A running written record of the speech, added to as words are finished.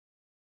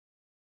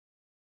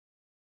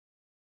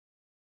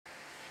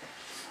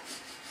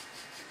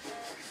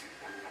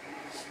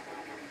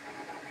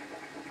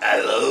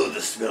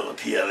the smell of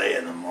PLA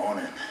in the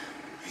morning.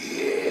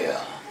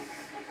 Yeah.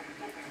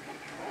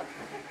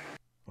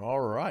 All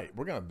right,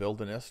 we're going to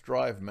build an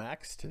S-Drive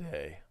Max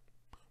today.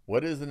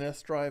 What is an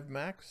S-Drive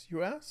Max,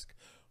 you ask?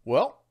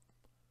 Well,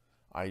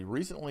 I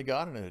recently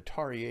got an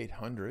Atari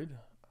 800.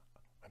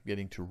 I'm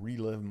getting to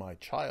relive my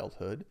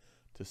childhood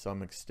to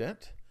some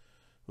extent.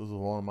 This was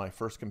one of my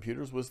first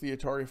computers, was the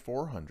Atari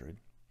 400.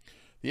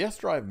 The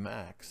S-Drive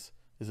Max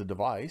is a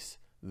device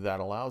that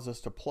allows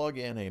us to plug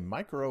in a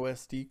micro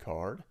SD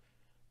card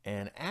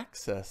and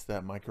access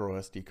that micro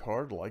SD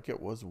card like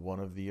it was one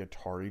of the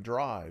Atari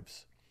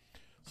drives,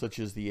 such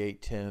as the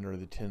 810 or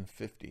the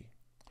 1050.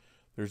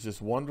 There's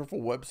this wonderful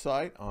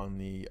website on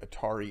the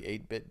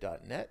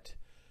Atari8bit.net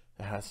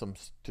that has some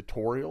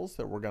tutorials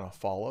that we're going to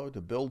follow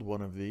to build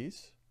one of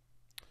these.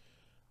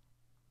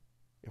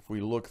 If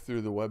we look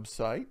through the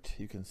website,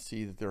 you can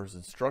see that there's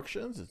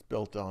instructions. It's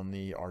built on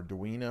the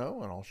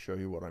Arduino, and I'll show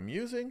you what I'm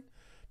using.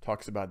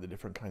 Talks about the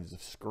different kinds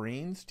of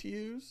screens to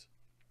use.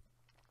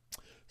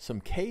 Some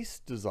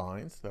case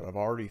designs that I've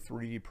already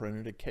 3D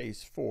printed a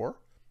case for.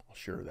 I'll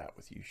share that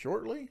with you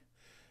shortly.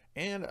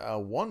 And a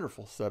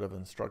wonderful set of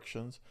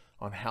instructions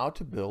on how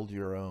to build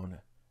your own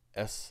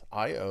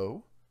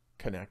SIO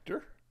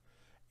connector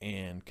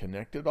and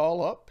connect it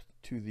all up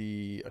to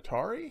the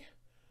Atari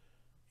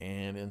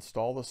and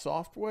install the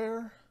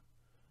software,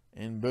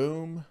 and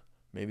boom,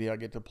 maybe I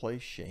get to play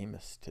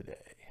Seamus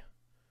today.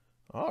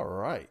 All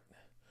right.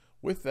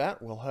 With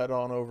that, we'll head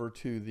on over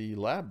to the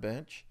lab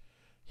bench,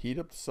 heat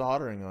up the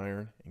soldering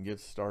iron, and get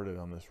started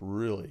on this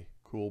really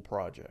cool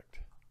project.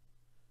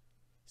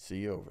 See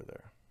you over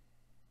there.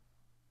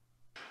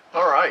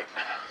 All right,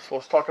 so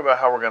let's talk about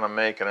how we're going to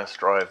make an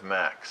S-Drive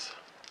Max.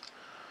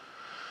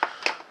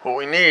 What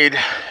we need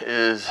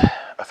is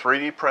a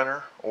 3D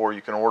printer, or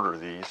you can order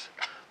these.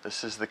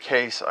 This is the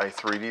case I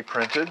 3D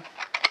printed,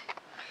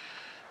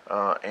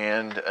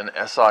 and an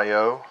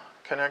SIO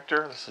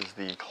connector. This is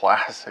the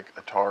classic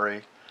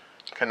Atari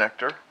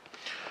connector.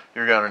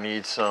 You're going to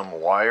need some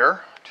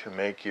wire to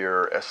make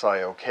your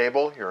SIO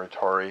cable, your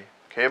Atari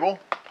cable.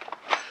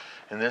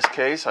 In this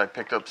case, I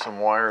picked up some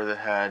wire that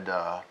had,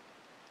 I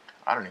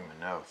don't even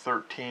know,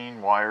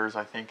 13 wires,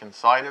 I think,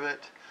 inside of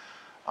it,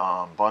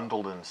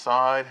 bundled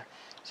inside.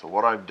 So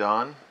what I've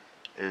done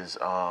is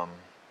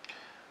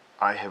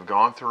I have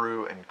gone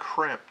through and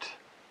crimped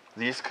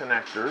these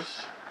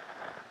connectors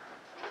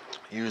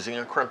using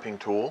a crimping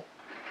tool,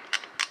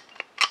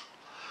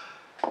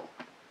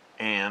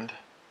 and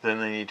then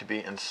they need to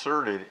be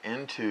inserted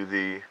into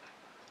the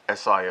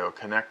SIO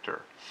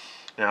connector.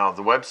 Now,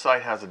 the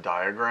website has a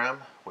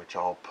diagram, which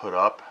I'll put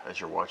up as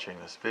you're watching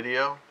this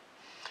video,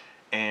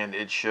 and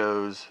it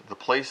shows the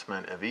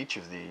placement of each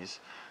of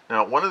these.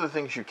 Now, one of the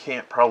things you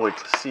can't probably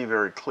see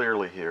very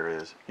clearly here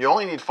is you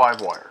only need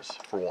 5 wires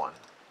for one.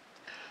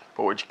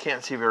 But what you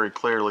can't see very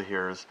clearly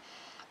here is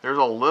there's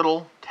a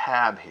little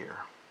tab here,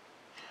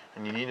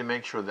 and you need to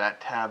make sure that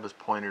tab is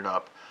pointed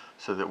up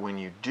so that when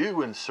you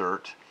do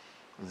insert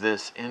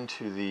this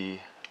into the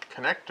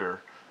connector,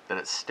 that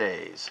it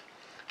stays.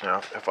 Now,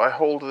 if I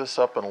hold this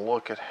up and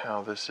look at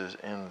how this is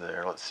in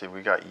there, let's see,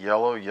 we got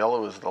yellow.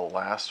 Yellow is the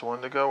last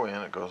one to go in.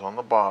 It goes on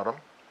the bottom.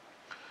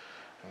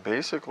 And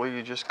basically,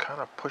 you just kind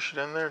of push it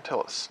in there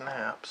until it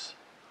snaps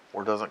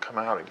or doesn't come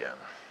out again.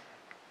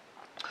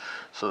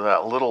 So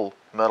that little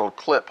metal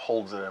clip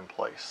holds it in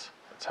place.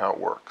 That's how it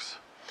works.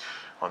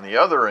 On the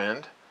other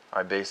end,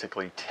 I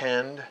basically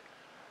tinned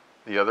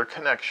the other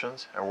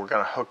connections, and we're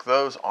going to hook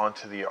those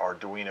onto the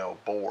Arduino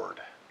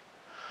board.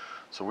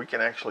 So we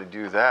can actually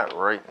do that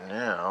right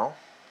now.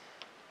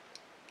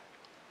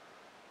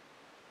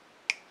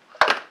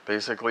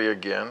 Basically,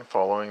 again,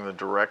 following the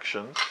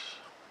directions.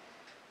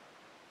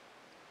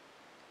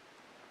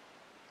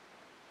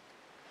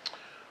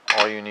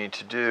 All you need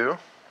to do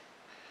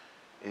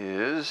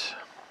is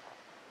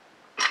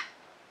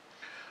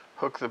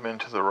hook them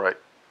into the right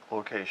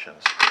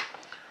locations.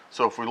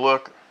 So if we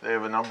look, they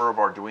have a number of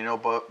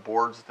Arduino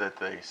boards that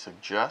they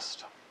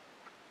suggest.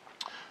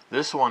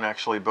 This one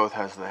actually both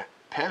has the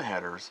pin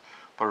headers,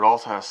 but it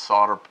also has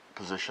solder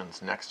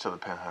positions next to the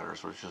pin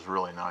headers, which is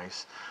really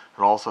nice.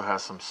 It also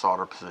has some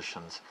solder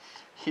positions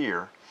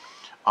here,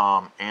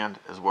 and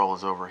as well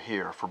as over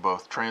here for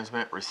both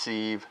transmit,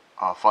 receive,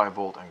 5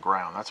 volt, and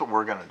ground. That's what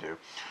we're going to do.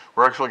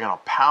 We're actually going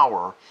to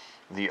power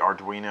the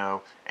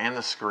Arduino and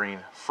the screen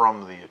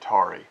from the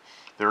Atari.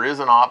 There is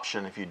an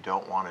option if you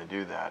don't want to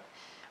do that,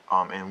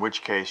 in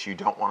which case you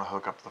don't want to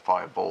hook up the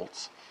 5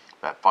 volts,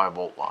 that 5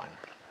 volt line.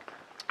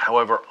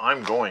 However,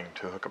 I'm going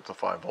to hook up the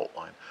 5 volt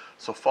line.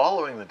 So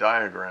following the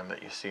diagram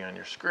that you see on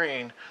your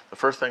screen, the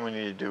first thing we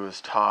need to do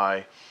is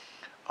tie,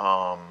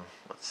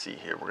 let's see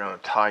here, we're going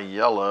to tie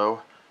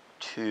yellow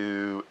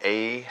to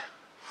A5,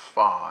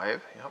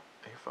 yep,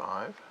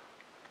 A5.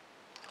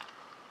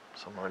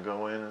 So I'm going to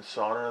go in and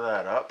solder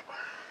that up.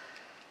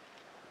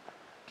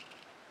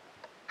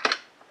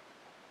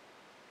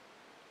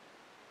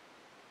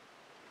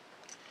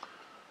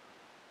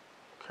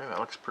 Okay, that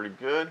looks pretty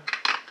good.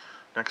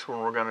 Next one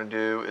we're going to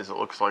do is, it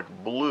looks like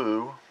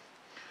blue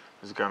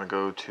is going to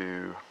go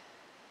to,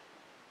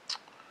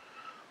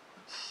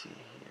 let's see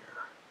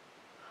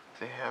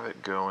they have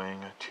it going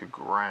to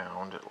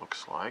ground, it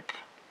looks like.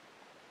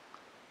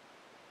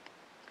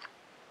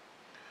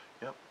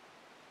 Yep,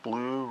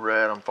 blue,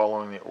 red, I'm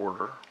following the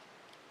order.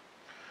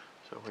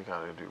 So we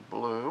got to do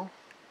blue.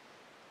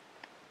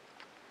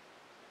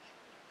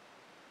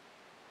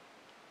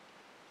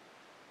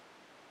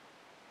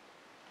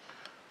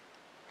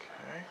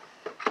 Okay.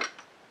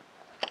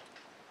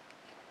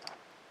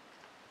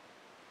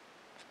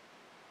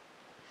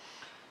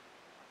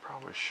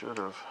 Probably should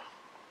have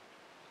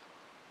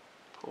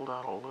pulled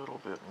out a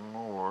little bit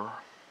more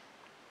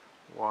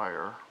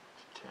wire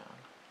to 10.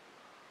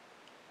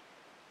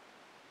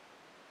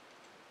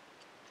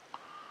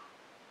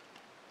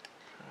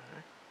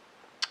 Okay.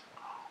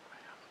 Oh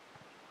man.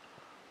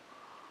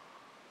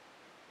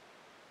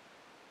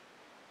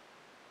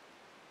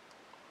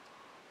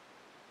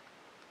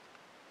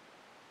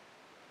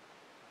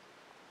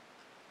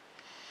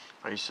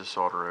 I used to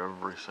solder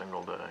every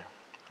single day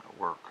at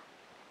work,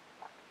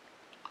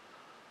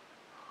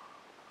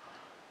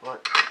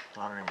 but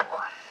not anymore.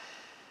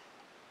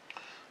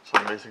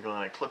 So basically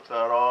I clip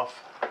that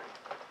off,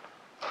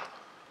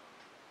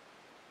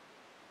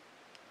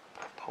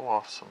 pull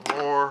off some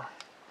more,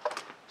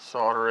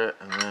 solder it,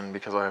 and then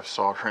because I have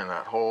solder in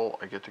that hole,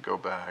 I get to go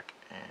back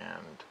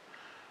and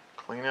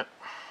clean it.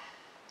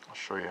 I'll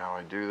show you how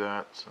I do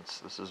that since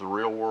this is a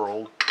real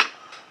world.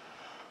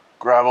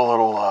 Grab a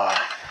little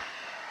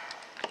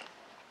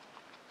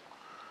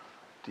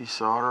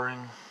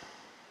desoldering.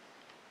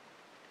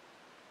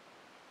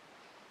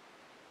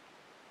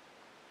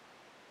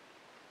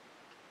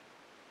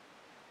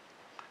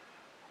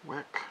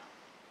 Wick,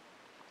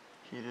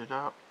 heat it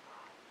up.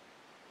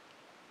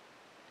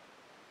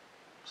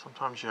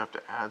 Sometimes you have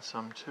to add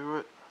some to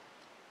it.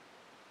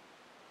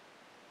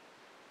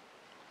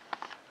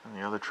 And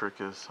the other trick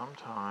is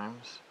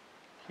sometimes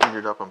heat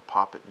it up and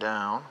pop it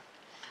down.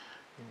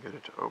 You can get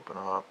it to open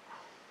up.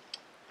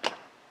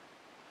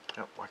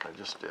 Yep, like I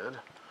just did.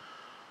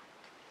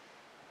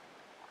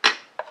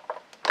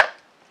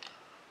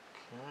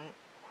 Okay.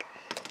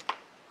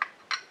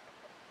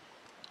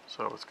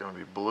 So it's going to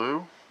be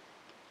blue.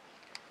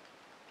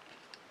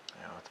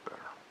 Yeah, that's better.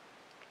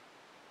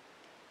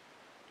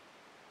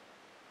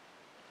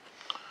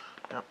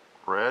 Yep,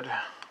 red.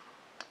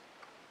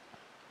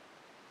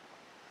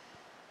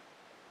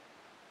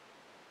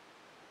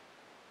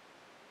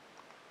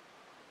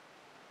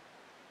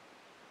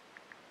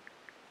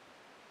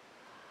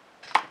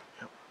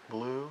 Yep,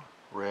 blue,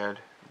 red,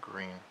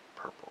 green,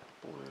 purple.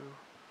 Blue,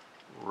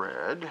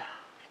 red.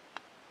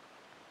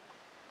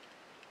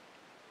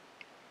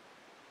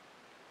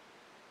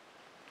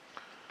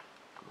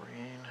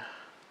 Green,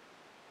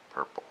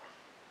 purple.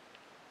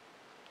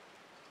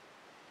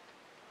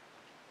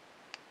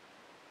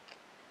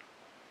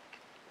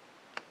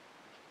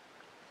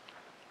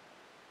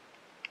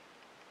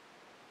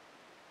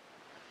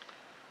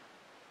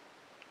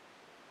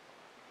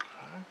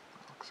 Okay,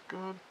 that looks good.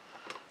 And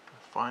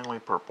finally,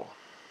 purple.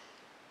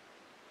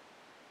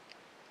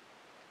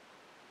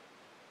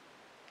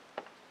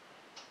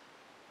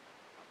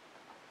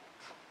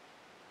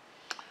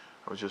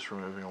 I was just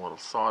removing a little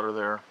solder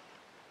there.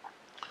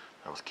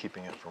 I was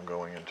keeping it from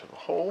going into the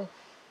hole.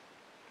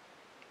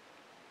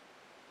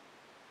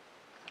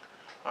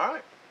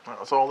 Alright,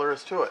 that's all there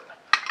is to it.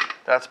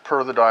 That's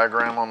per the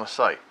diagram on the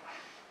site.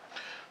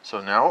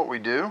 So now what we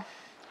do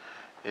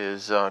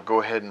is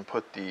go ahead and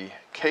put the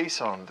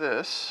case on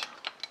this.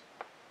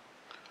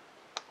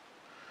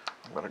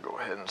 I'm going to go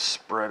ahead and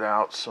spread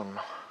out some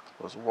of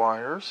those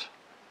wires.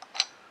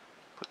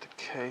 Put the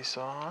case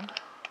on.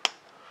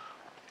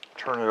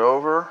 Turn it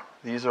over.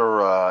 These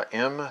are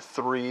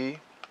M3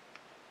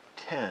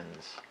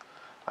 10s.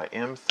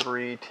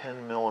 M3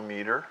 10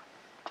 millimeter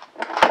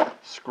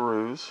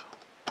screws.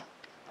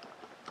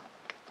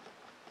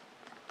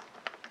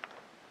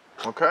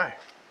 Okay.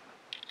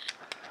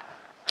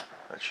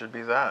 That should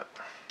be that.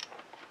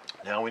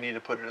 Now we need to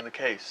put it in the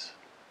case.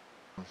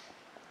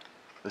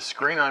 The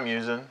screen I'm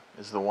using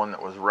is the one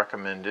that was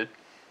recommended.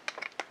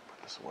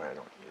 Put this away, I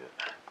don't need it.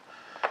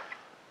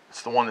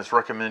 It's the one that's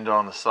recommended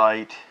on the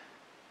site.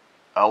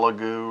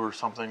 Elegoo or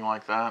something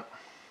like that.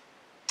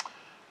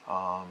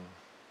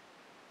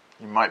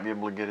 You might be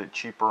able to get it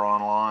cheaper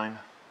online.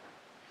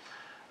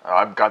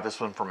 I've got this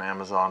one from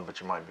Amazon, but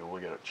you might be able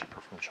to get it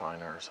cheaper from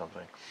China or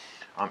something.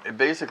 It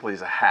basically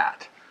is a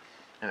hat,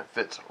 and it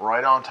fits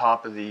right on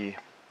top of the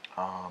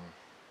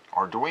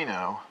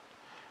Arduino.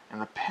 And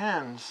the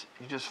pins,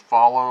 you just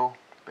follow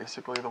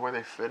basically the way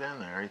they fit in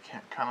there. You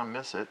can't kind of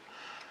miss it.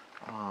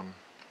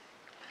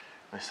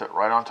 They sit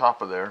right on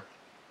top of there,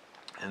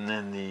 and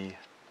then the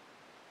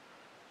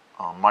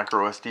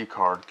micro SD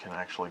card can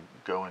actually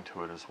go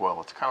into it as well.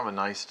 It's kind of a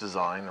nice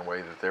design, the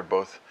way that they're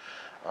both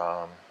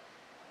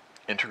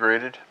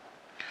integrated.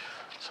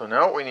 So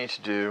now what we need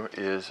to do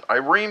is, I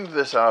reamed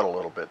this out a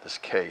little bit, this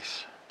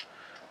case,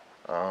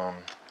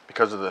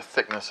 because of the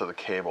thickness of the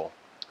cable.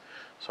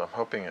 So I'm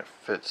hoping it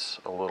fits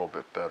a little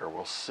bit better.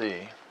 We'll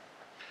see.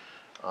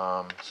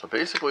 So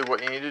basically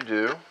what you need to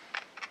do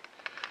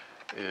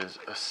is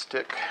a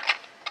stick.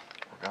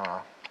 We're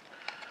gonna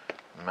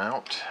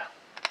mount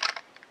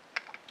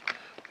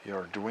the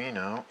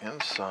Arduino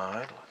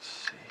inside. Let's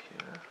see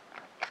here.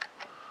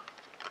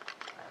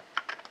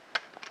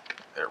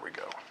 There we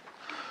go.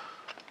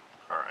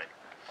 All right.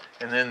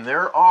 And then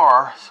there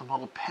are some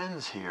little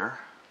pins here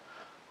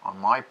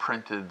on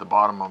the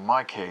bottom of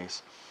my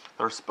case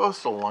that are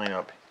supposed to line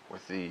up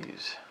with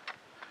these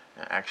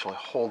and actually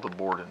hold the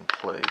board in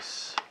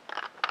place.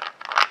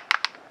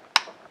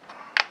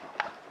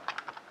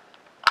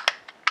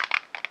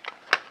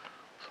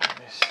 So let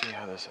me see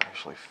how this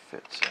actually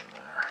fits in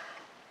there.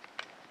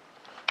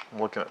 I'm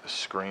looking at the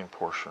screen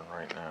portion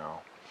right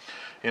now.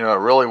 You know, it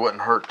really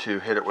wouldn't hurt to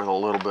hit it with a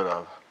little bit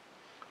of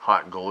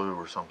hot glue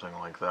or something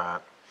like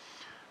that.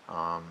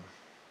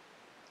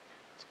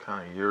 It's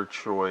kind of your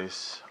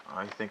choice.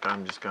 I think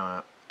I'm just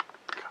gonna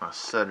kind of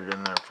set it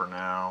in there for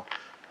now.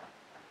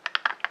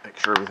 Make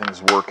sure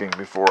everything's working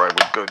before I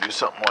would go do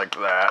something like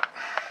that.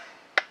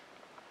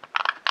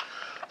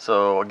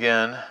 So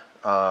again,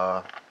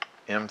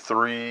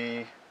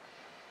 M3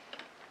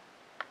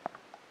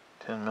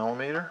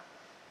 10mm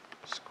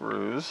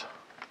screws.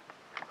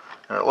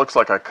 And it looks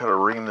like I could have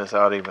reamed this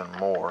out even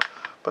more,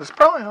 but it's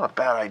probably not a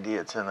bad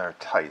idea. It's in there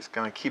tight. It's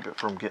going to keep it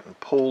from getting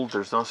pulled.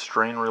 There's no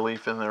strain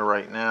relief in there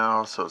right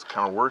now, so it's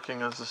kind of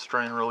working as a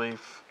strain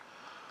relief.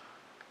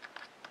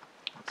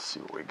 Let's see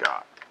what we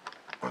got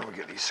when we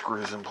get these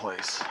screws in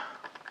place.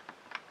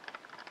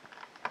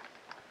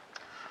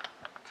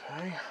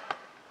 Okay.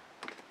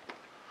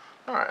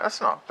 Alright,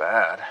 that's not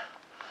bad.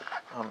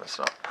 It's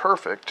not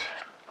perfect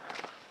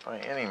by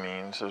any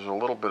means. There's a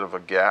little bit of a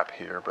gap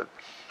here, but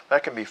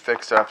that can be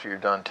fixed after you're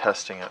done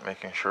testing it,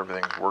 making sure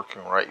everything's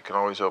working right. You can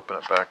always open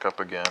it back up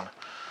again.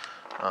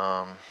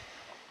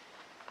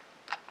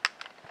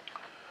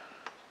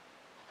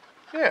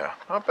 Yeah,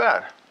 not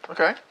bad.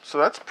 Okay, so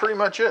that's pretty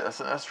much it. That's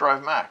an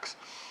S-Drive Max.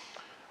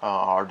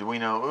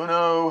 Arduino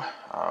Uno,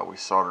 we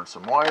soldered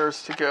some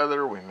wires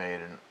together, we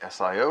made an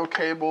SIO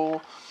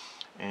cable,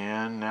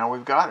 and now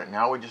we've got it.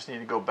 Now we just need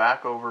to go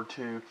back over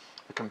to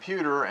the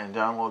computer and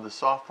download the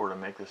software to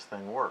make this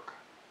thing work.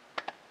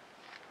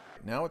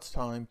 Now it's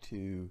time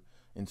to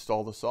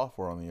install the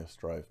software on the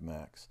S-Drive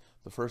Max.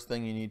 The first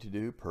thing you need to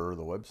do, per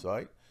the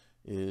website,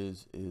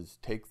 is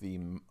take the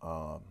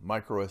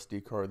micro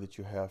SD card that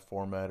you have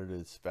formatted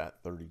as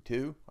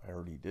FAT32. I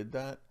already did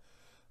that.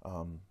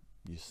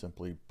 You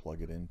simply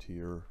plug it into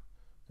your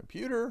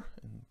computer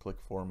and click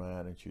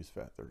format and choose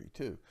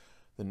FAT32.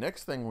 The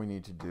next thing we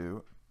need to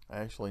do, I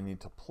actually need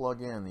to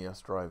plug in the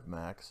S-Drive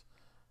Max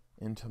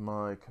into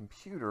my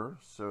computer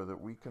so that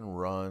we can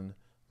run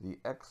the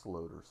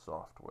Xloader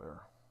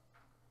software.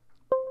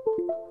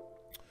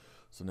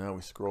 So now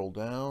we scroll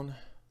down,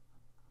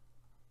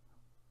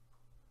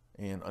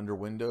 and under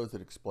Windows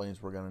it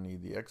explains we're going to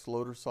need the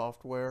Xloader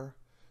software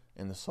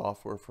and the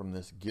software from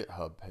this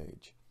GitHub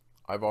page.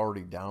 I've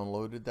already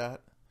downloaded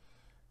that,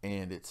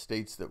 and it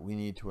states that we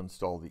need to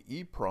install the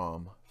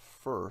EEPROM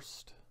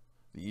first,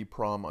 the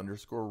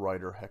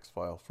EEPROM_writer hex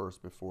file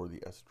first before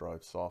the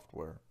S-Drive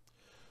software.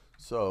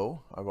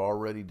 So I've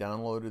already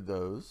downloaded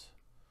those,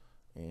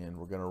 and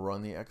we're going to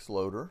run the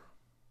Xloader.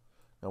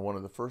 Now, one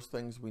of the first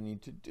things we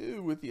need to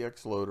do with the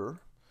Xloader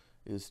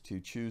is to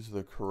choose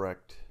the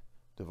correct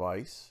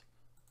device.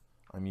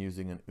 I'm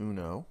using an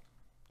Uno,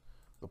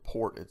 the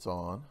port it's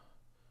on,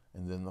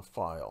 and then the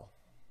file.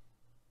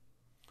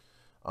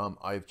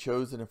 I've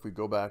chosen, if we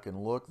go back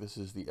and look, this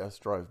is the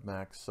S-Drive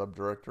Max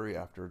subdirectory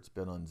after it's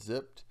been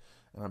unzipped,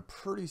 and I'm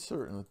pretty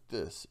certain that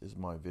this is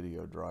my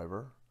video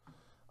driver.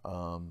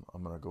 I'm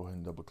going to go ahead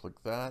and double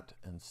click that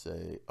and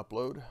say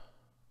upload.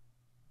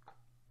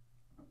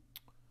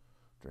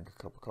 Drink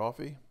a cup of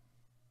coffee.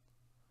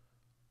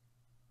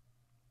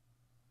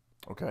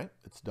 Okay,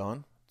 it's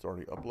done. It's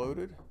already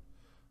uploaded,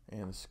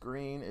 and the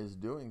screen is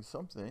doing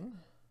something.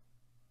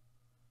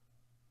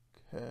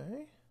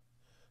 Okay.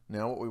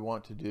 Now what we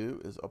want to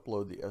do is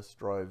upload the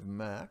S-Drive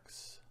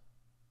Max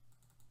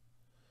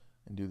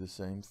and do the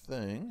same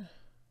thing.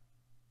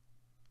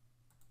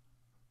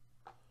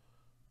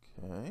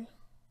 Okay.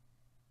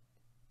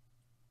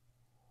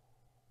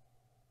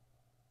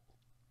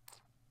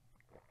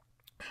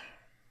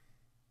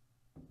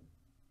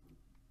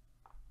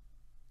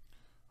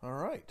 All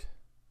right.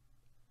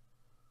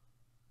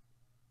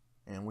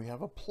 And we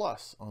have a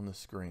plus on the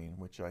screen,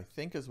 which I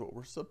think is what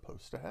we're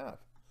supposed to have.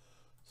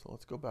 So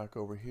let's go back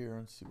over here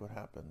and see what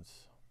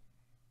happens.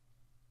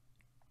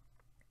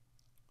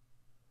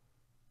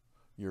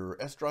 Your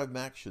S-Drive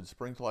Max should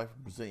spring to life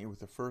and present you with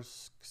the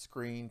first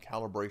screen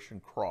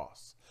calibration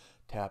cross.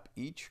 Tap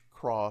each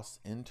cross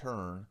in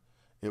turn.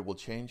 It will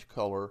change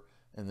color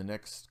and the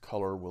next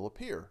color will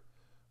appear.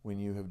 When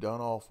you have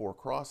done all 4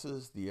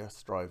 crosses, the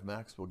S-Drive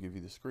Max will give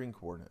you the screen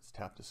coordinates.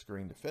 Tap the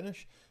screen to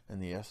finish,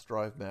 and the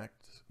S-Drive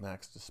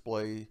Max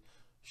display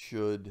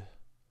should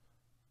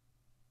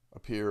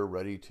appear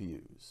ready to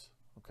use.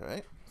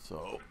 Okay,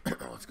 so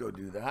let's go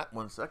do that.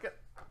 1 second.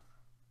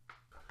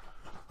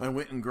 I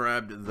went and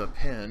grabbed the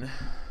pen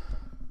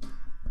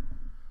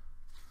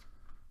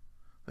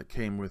that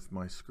came with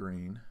my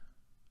screen.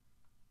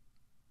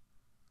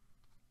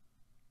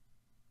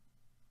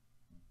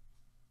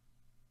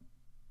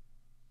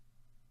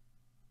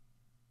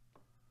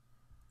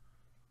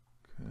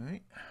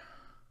 Okay.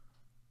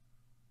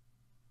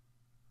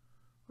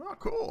 Oh,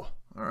 cool.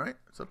 All right,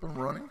 it's up and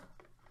running.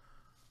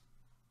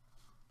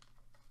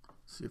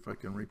 See if I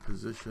can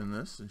reposition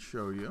this and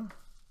show you.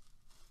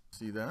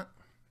 See that?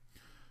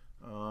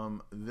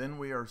 Then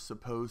we are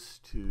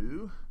supposed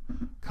to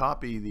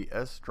copy the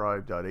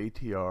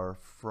sdrive.atr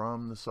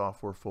from the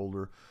software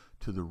folder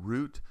to the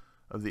root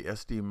of the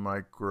SD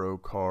micro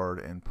card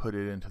and put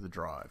it into the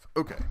drive.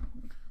 Okay,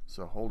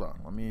 so hold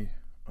on. Let me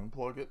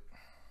unplug it.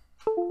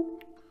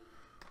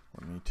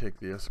 Let me take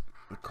the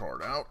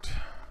card out.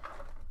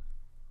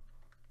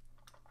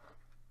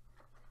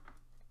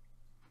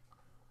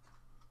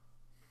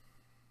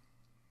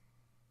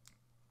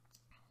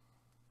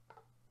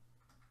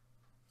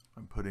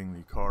 I'm putting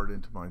the card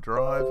into my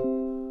drive,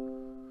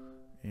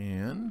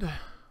 and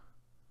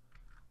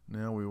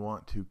now we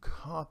want to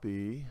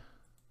copy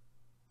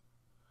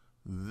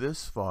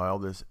this file,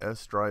 this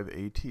sdrive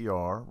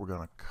ATR. We're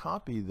going to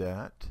copy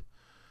that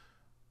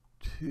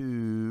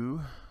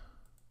to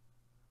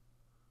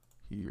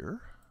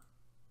here.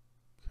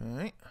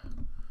 Okay,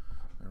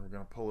 and we're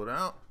going to pull it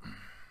out.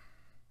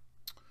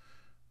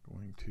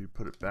 Going to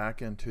put it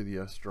back into the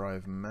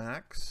sdrive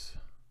Max.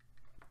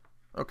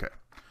 Okay,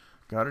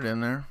 got it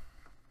in there.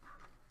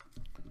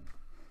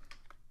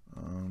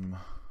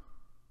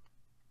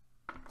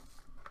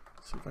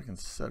 See if I can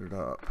set it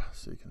up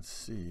so you can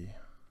see.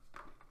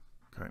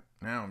 Okay,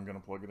 now I'm going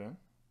to plug it in.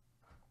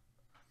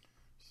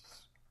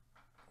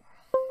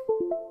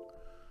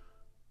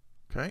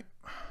 Okay.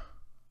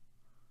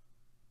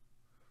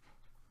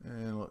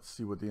 And let's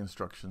see what the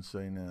instructions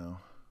say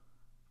now.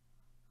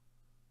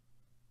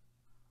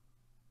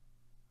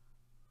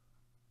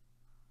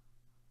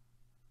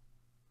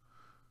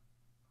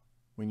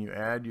 When you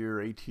add your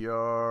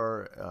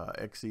ATR,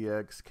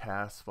 XEX,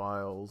 CAS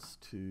files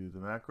to the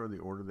macro, the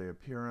order they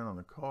appear in on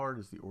the card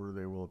is the order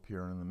they will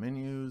appear in the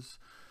menus.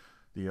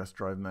 The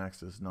sdrive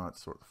Max does not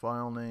sort the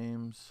file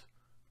names.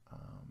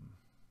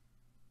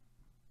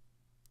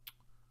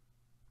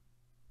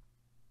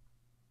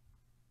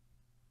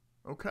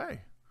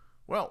 Okay,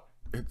 well,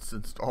 it's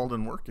installed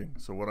and working.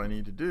 So what I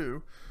need to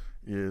do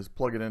is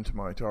plug it into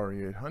my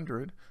Atari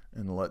 800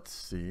 and let's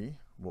see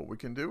what we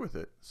can do with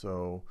it.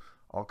 So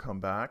I'll come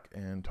back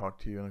and talk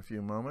to you in a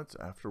few moments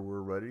after we're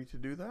ready to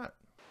do that.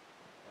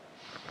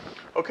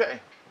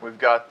 Okay, we've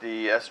got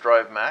the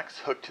sdrive Max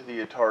hooked to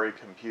the Atari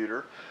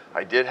computer.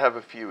 I did have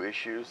a few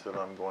issues that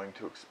I'm going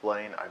to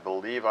explain. I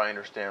believe I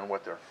understand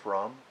what they're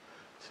from.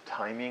 It's a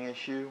timing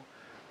issue.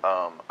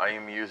 I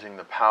am using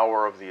the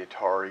power of the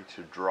Atari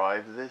to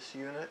drive this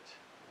unit.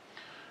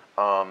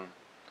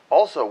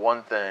 Also,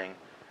 one thing,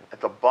 at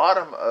the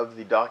bottom of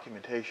the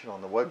documentation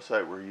on the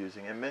website we're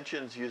using, it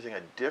mentions using a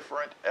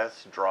different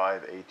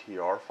sdrive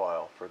ATR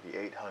file for the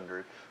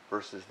 800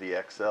 versus the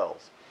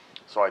XLs.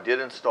 So I did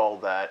install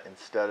that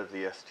instead of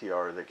the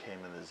STR that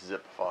came in the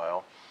zip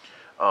file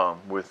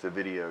with the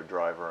video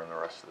driver and the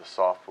rest of the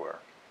software.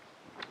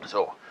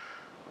 So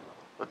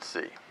let's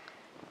see.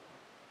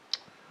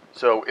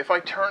 So if I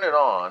turn it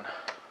on,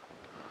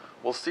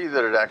 we'll see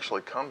that it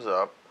actually comes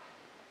up.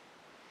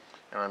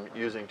 And I'm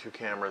using two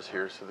cameras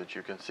here so that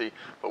you can see.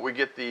 But we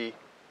get the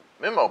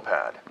memo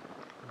pad.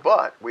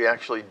 But we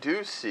actually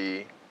do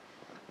see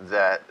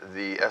that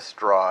the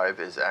S-Drive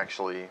is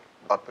actually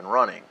up and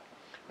running.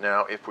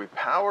 Now, if we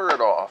power it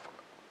off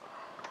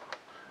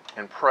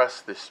and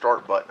press the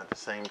start button at the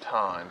same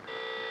time,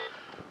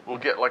 we'll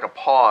get like a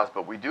pause,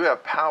 but we do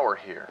have power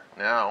here.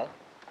 Now,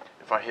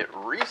 if I hit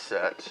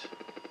reset,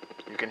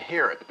 you can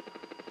hear it.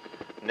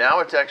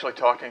 Now it's actually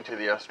talking to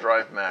the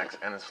sdrive Max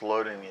and it's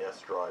loading the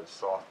sdrive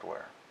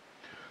software.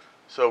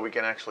 So we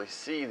can actually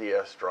see the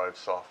sdrive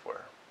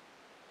software.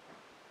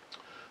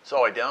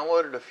 So I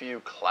downloaded a few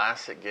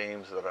classic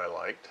games that I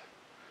liked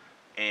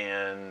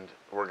and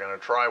we're going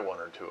to try one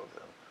or two of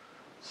them.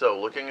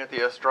 So looking at the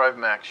sdrive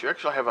Max, you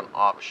actually have an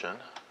option.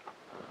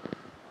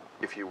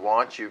 If you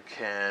want, you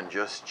can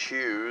just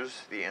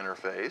choose the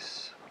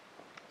interface.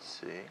 Let's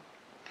see.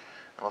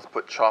 And let's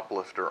put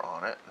Choplifter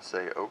on it and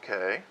say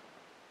OK.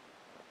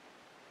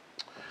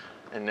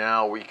 And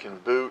now we can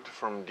boot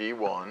from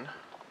D1.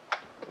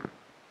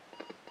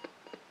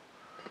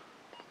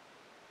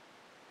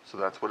 So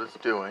that's what it's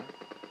doing.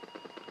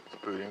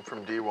 It's booting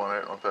from D1. I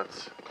don't know if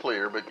that's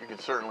clear, but you can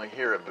certainly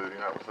hear it booting.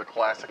 That was the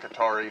classic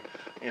Atari,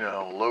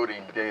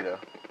 loading data.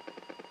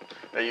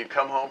 Now you'd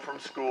come home from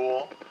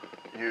school,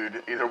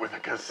 you'd either with a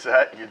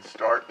cassette, you'd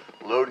start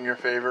loading your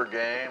favorite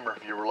game, or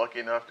if you were lucky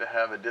enough to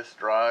have a disk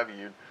drive,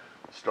 you'd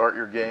start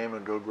your game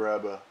and go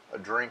grab a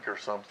drink or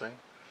something.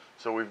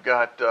 So we've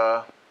got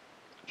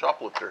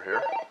Choplifter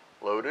here,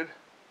 loaded,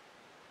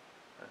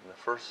 and the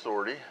first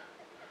sortie,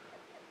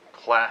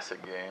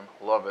 classic game,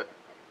 love it.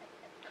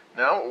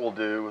 Now what we'll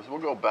do is we'll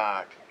go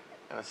back,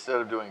 and instead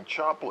of doing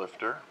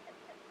Choplifter,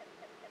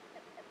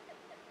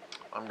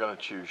 I'm going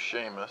to choose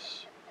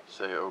Seamus,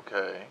 say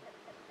OK,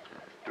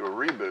 do a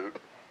reboot.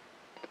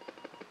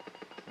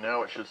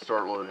 Now it should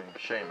start loading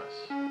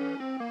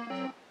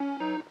Seamus.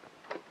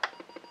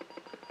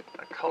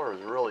 That color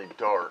is really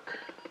dark.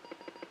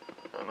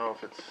 I don't know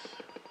if it's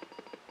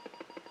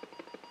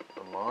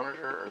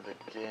monitor or the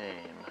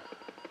game?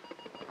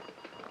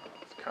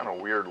 It's kind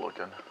of weird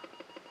looking.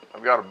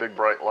 I've got a big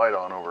bright light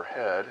on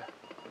overhead.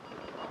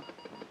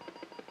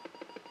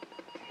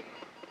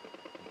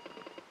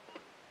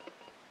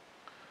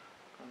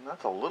 And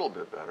that's a little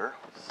bit better.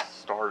 Let's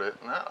start it,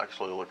 and that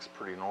actually looks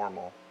pretty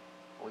normal.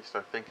 At least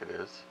I think it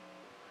is.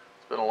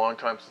 It's been a long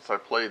time since I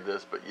played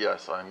this, but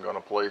yes, I'm going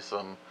to play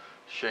some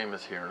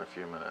Seamus here in a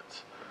few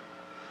minutes.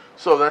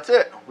 So that's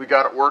it. We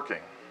got it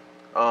working.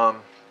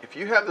 If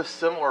you have the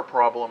similar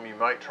problem, you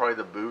might try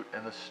the boot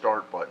and the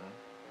start button.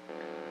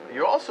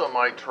 You also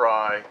might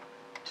try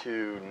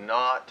to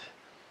not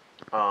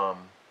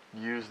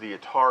use the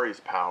Atari's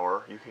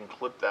power. You can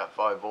clip that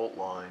 5-volt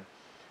line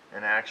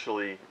and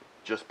actually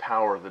just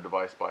power the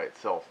device by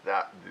itself,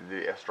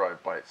 the S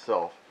drive by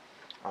itself,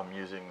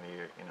 using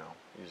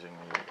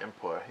the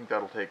input. I think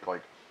that'll take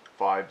like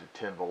 5 to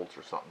 10 volts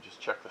or something. Just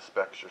check the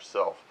specs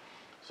yourself.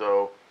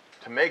 So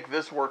to make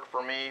this work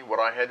for me, what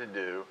I had to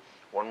do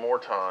one more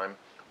time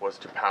was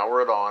to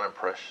power it on and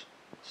press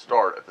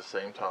start at the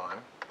same time,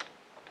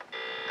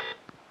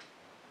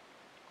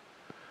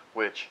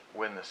 which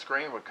when the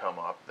screen would come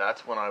up,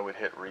 that's when I would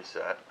hit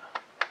reset,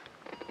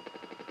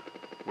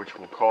 which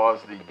will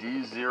cause the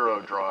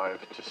D0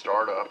 drive to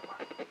start up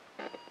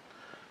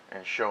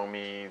and show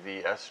me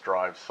the S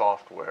drive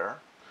software.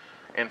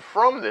 And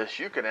from this,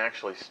 you can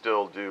actually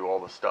still do all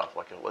the stuff.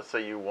 Like, let's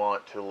say you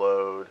want to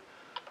load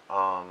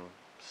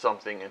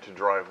something into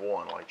drive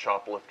 1, like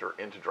Choplifter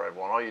into drive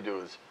 1. All you do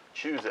is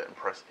choose it and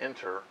press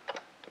enter,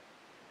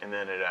 and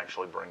then it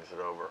actually brings it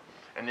over.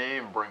 And it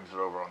even brings it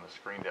over on the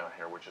screen down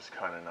here, which is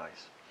kind of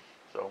nice.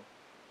 So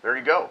there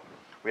you go.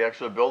 We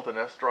actually built an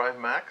S Drive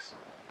Max.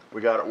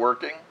 We got it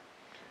working.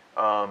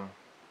 I'm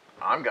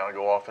going to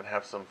go off and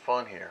have some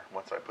fun here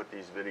once I put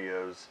these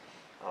videos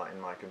in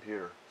my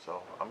computer.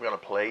 So I'm going to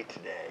play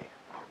today.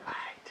 All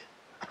right.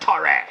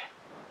 Atari!